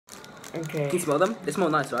Okay. Can you smell them? They smell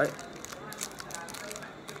nice, right?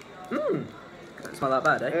 Mmm. Don't smell that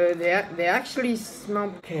bad, eh? They actually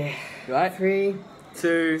smell. Okay. Right? 3,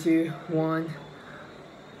 2, 2, 1.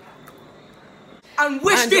 And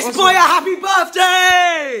wish And this also- boy a happy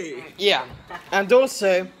birthday! Yeah. And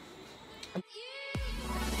also.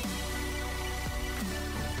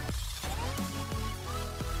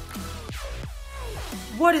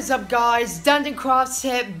 What is up, guys? DanDanCrafts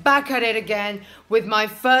here, back at it again with my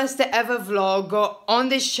first ever vlog on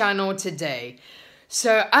this channel today.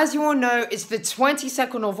 So as you all know, it's the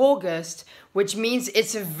 22nd of August, which means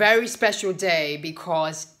it's a very special day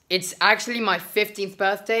because it's actually my 15th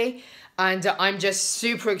birthday and I'm just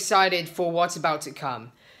super excited for what's about to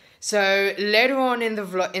come. So later on in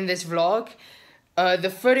this vlog, the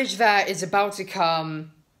footage that is about to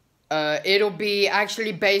come, it'll be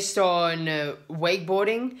actually based on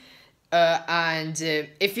wakeboarding, and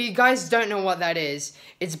if you guys don't know what that is,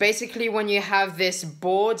 it's basically when you have this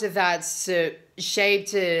board that's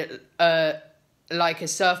shaped like a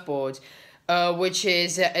surfboard, which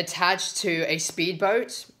is attached to a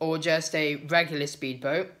speedboat or just a regular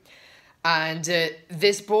speedboat. And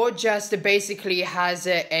this board just basically has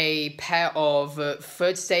a pair of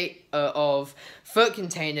foot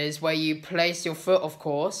containers where you place your foot, of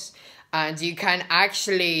course, and you can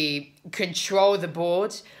actually control the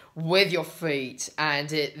board with your feet, and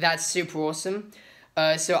that's super awesome.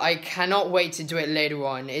 So I cannot wait to do it later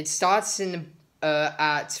on. It starts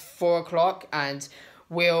at 4 o'clock and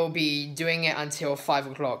we'll be doing it until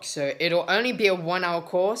 5 o'clock. So it'll only be a 1-hour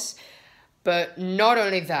course. But not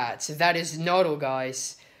only that, that is not all,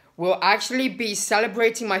 guys. We'll actually be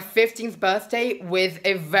celebrating my 15th birthday with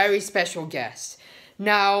a very special guest.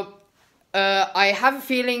 Now, I have a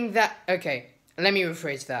feeling that... Okay, let me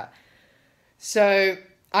rephrase that. So,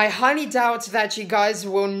 I highly doubt that you guys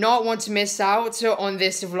will not want to miss out on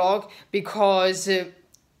this vlog because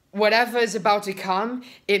whatever is about to come,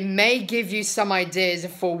 it may give you some ideas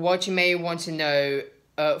for what you may want to know,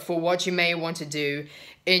 for what you may want to do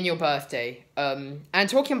in your birthday. And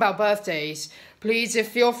talking about birthdays, please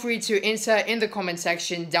feel free to insert in the comment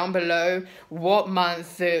section down below what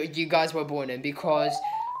month you guys were born in, because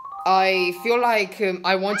I feel like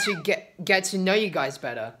I want to get to know you guys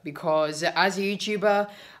better, because as a YouTuber,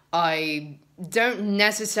 I don't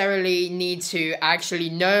necessarily need to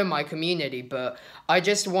actually know my community, but I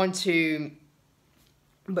just want to...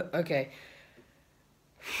 But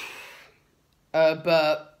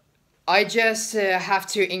I just have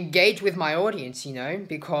to engage with my audience, you know,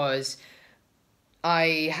 because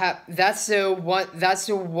that's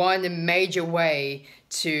one major way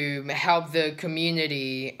to help the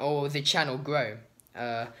community or the channel grow.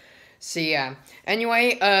 So yeah.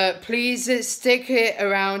 Anyway, please stick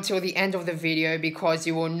around till the end of the video because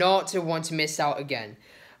you will not want to miss out again.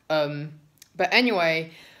 But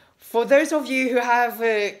anyway, for those of you who have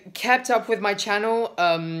kept up with my channel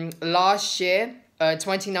last year,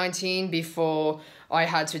 2019, before I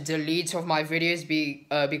had to delete of my videos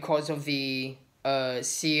because of the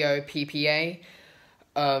CEO PPA,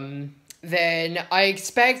 then I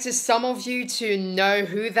expect some of you to know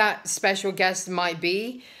who that special guest might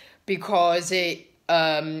be, because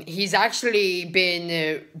he's actually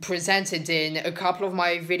been presented in a couple of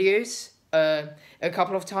my videos a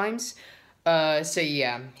couple of times. So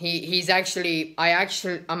yeah,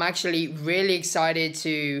 I'm actually really excited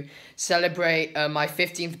to celebrate my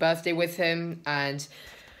 15th birthday with him, and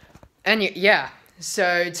yeah,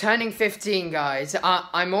 so turning 15, guys.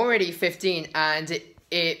 I'm already 15, and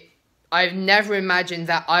I've never imagined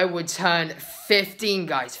that I would turn 15,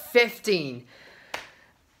 guys. 15.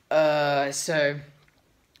 So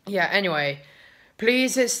yeah. Anyway,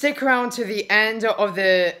 please stick around to the end of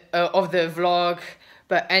the vlog.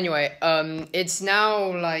 But anyway, it's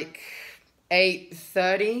now like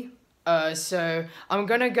 8:30, so I'm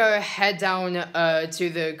gonna go head down to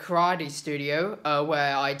the karate studio,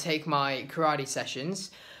 where I take my karate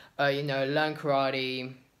sessions, you know, learn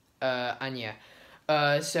karate, and yeah.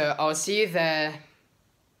 So I'll see you there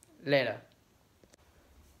later.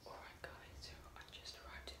 Alright guys, so I just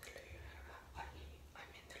arrived in the loo.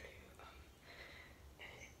 I'm in the loo,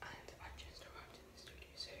 and I just arrived in the studio,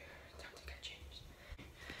 so time to get changed.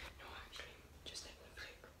 No, actually, just take a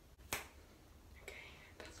flick. Okay,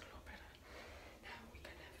 that's a lot better. Now, we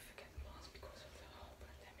can never forget the mask because of the whole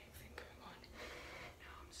pandemic thing going on.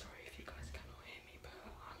 Now, I'm sorry if you guys cannot hear me, but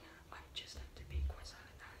I just have to be quite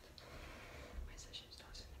silent now. My session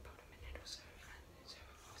starts in about a minute or so, and so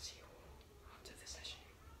I'll see you all after the session.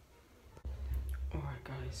 Alright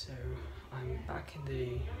guys, so I'm back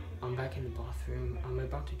in the bathroom. I'm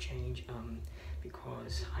about to change.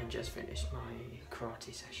 because I just finished my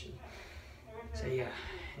karate session. So yeah,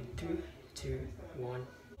 in 3, 2, 1.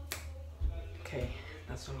 Okay,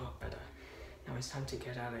 that's a lot better. Now it's time to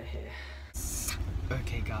get out of here.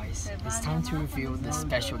 Okay guys, it's time to reveal the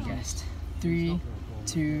special guest. 3,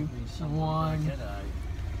 2, 1.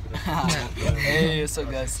 Hey, what's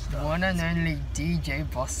up guys? One and only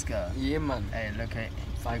DJBOSSCAR. Yeah man. Hey, look at.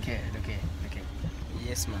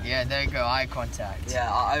 Yes man. Yeah, there you go, eye contact.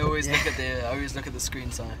 Yeah, I always look at the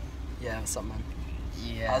screen so yeah, what's up man?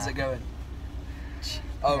 Yeah. How's it going?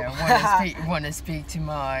 Oh, yeah, wanna speak to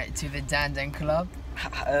the DanDanClub?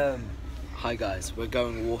 Hi guys, we're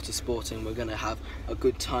going water sporting. We're gonna have a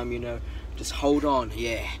good time, you know. Just hold on,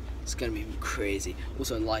 yeah. It's gonna be crazy.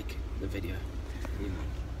 Also like the video.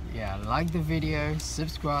 Yeah, like the video,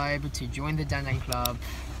 subscribe to join the DanDanClub,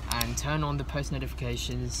 and turn on the post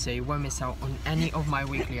notifications so you won't miss out on any of my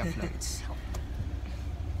weekly uploads.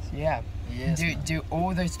 So yeah, do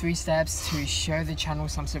all those 3 steps to show the channel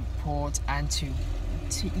some support and to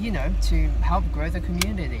help grow the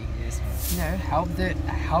community. Yes. You know, help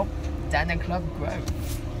DanDanClub grow.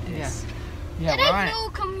 Yes. Yeah. Did I know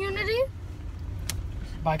community?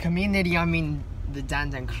 By community, I mean the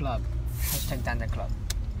DanDanClub. #DanDanClub.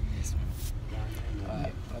 Yes.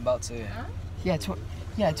 About to.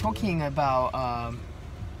 Talking about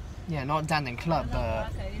not DanDanClub,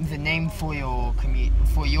 but the name for your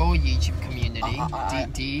YouTube community.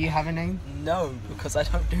 Do you have a name? No, because I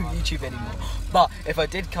don't do YouTube anymore. But if I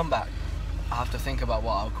did come back, I have to think about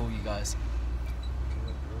what I'll call you guys.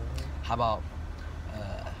 How about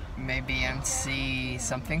maybe MC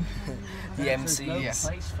something? the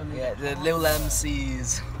MCs? Yeah, the little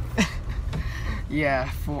MCs. Yeah,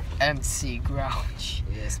 for MC Grouch.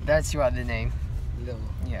 Yes. That's your other name. Little.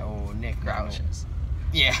 Yeah, or Nick Grouch. Grouches.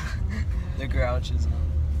 Yeah. The Grouches.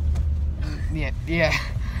 Yeah.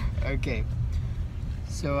 Okay.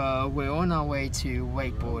 So we're on our way to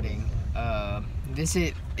wakeboarding.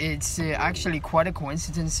 It's actually quite a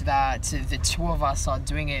coincidence that the 2 of us are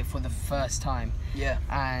doing it for the first time. Yeah.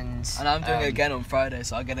 And I'm doing it again on Friday,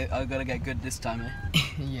 so I gotta get good this time, eh?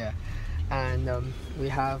 Yeah. And we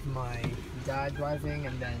have my dad driving,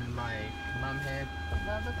 and then my mum here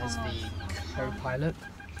as the co-pilot.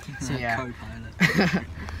 So yeah. Co-pilot.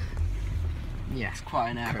 Yeah. It's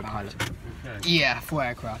quite an aircraft. Yeah, for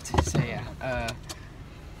aircraft. So yeah.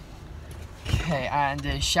 Okay,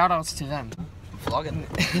 and shout outs to them. Vlogging.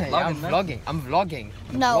 I'm vlogging.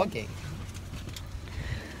 No. Okay.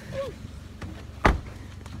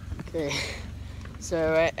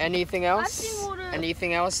 So anything else?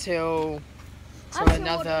 Anything else till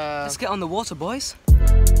another? Let's get on the water, boys.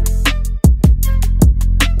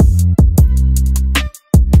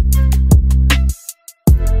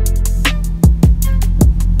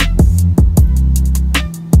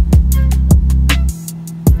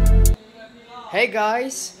 Hey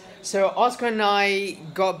guys, so Oscar and I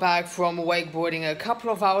got back from wakeboarding a couple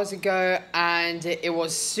of hours ago, and it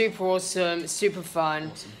was super awesome, super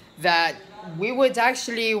fun. That we would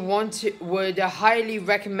actually would highly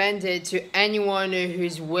recommend it to anyone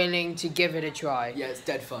who's willing to give it a try. Yeah, it's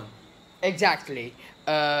dead fun. Exactly.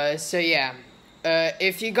 So yeah,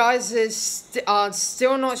 if you guys are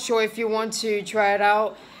still not sure if you want to try it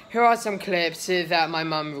out, here are some clips that my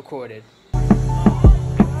mum recorded.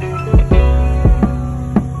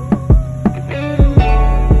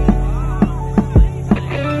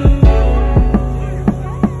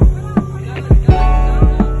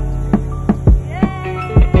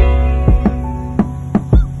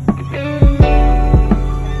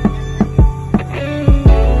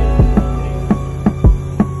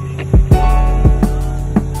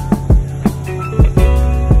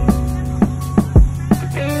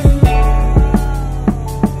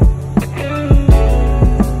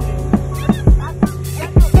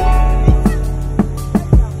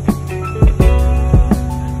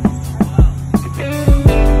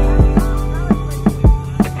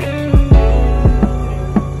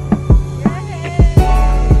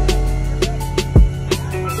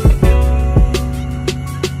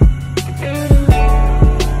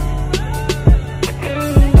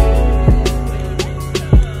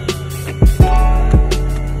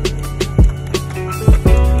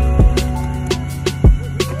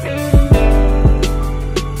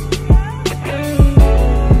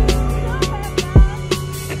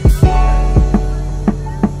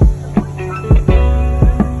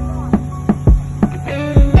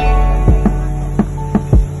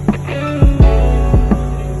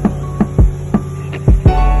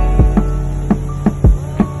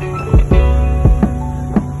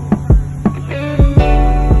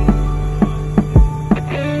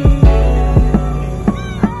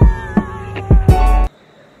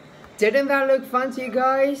 didn't that look fun to you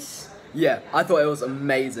guys? Yeah, I thought it was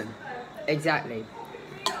amazing. Exactly.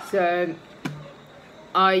 So,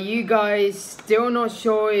 are you guys still not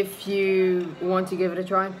sure if you want to give it a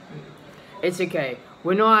try? It's okay.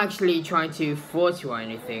 We're not actually trying to force you or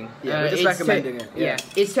anything. Yeah, we're just recommending it. Yeah,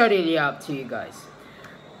 it's totally up to you guys.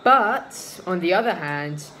 But, on the other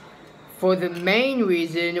hand, for the main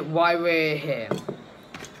reason why we're here.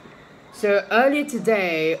 So, earlier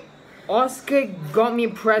today, Oscar got me a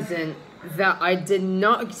present that I did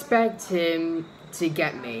not expect him to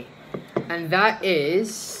get me. And that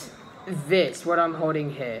is this, what I'm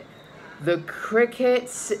holding here. The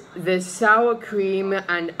crickets, the sour cream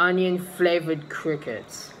and onion flavored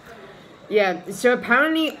crickets. Yeah, so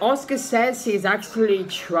apparently Oscar says he's actually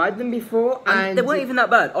tried them before, and they weren't even that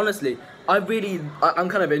bad, honestly. I'm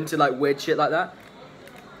kind of into like weird shit like that.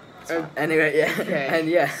 Anyway, yeah. Okay. And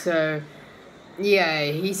yeah. So, yeah,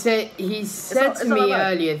 he said to me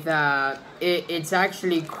earlier that it's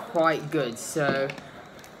actually quite good. So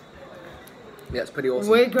yeah, it's pretty awesome.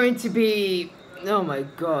 we're going to be. Oh my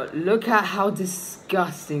god! Look at how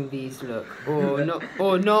disgusting these look.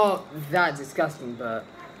 Or not that disgusting, but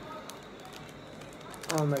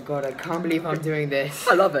oh my god! I can't believe I'm doing this.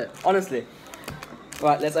 I love it, honestly.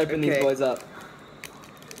 Right, let's open these boys up.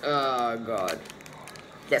 Oh god.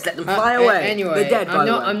 Let's let them fly away. Anyway, they're dead, by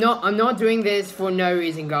the way. I'm not doing this for no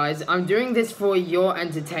reason, guys. I'm doing this for your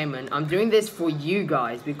entertainment. I'm doing this for you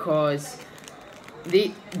guys because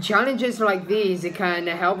the challenges like these, it can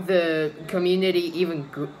help the community even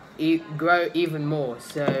grow even more.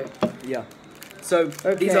 So yeah. So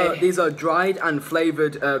these are dried and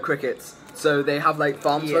flavored crickets. So they have like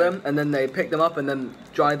farms for them, and then they pick them up and then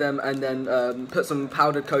dry them and then put some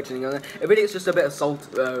powdered coating on it. It really is just a bit of salt.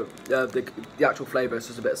 The actual flavor is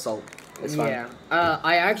just a bit of salt. It's fine. Yeah.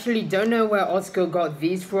 I actually don't know where Oscar got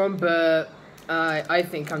these from, but I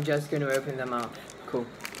think I'm just gonna open them up. Cool.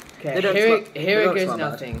 Okay. Here it goes.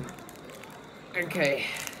 Nothing. Bad. Okay.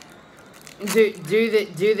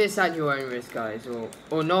 Do this at your own risk, guys,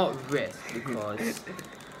 or not risk because.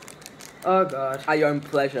 Oh god. At your own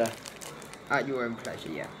pleasure. At your own pleasure,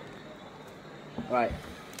 yeah. Right.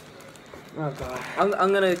 Oh god.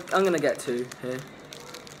 I'm gonna get two here.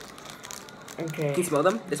 Okay. Can you smell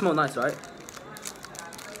them? They smell nice, right?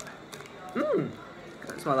 Mmm.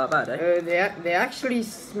 Don't smell that bad, eh? They actually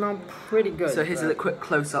smell pretty good. So here's a quick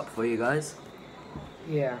close up for you guys.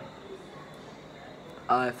 Yeah.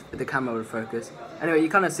 If the camera would focus. Anyway, you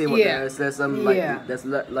kind of see what there is. There's there's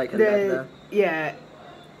like a lead there. Yeah.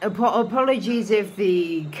 Apologies if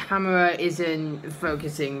the camera isn't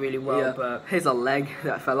focusing really well, but here's a leg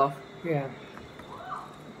that fell off. Yeah.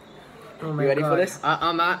 Oh my god. You ready for this?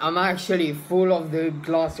 I'm actually full of the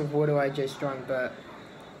glass of water I just drank, but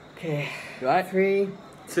okay. Right. 3,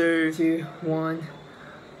 2, 2, 1.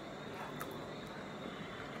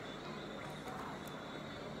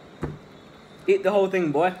 Eat the whole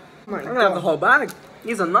thing, boy. Oh I'm gonna have the whole bag.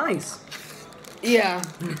 These are nice. Yeah.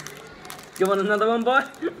 You want another one, boy?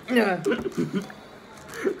 No.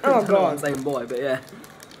 Oh god. I'm saying boy, but yeah.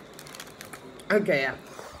 Okay, yeah.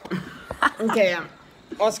 Okay, yeah.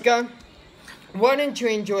 Oscar, why don't you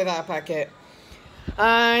enjoy that packet?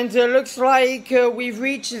 And it looks like we've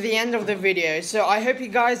reached the end of the video. So I hope you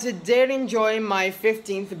guys did enjoy my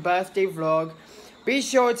 15th birthday vlog. Be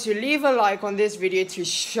sure to leave a like on this video to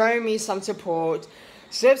show me some support.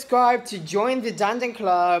 Subscribe to join the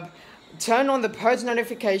DanDanClub. Turn on the post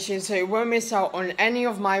notifications so you won't miss out on any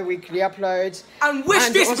of my weekly uploads. And wish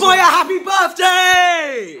this boy a happy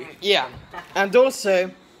birthday! Yeah. And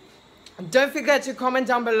also, don't forget to comment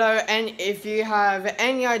down below and if you have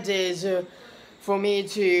any ideas for me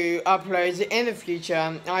to upload in the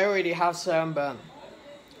future. I already have some, but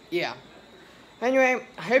yeah. Anyway,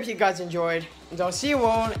 I hope you guys enjoyed, and I'll see you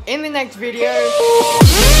all in the next video.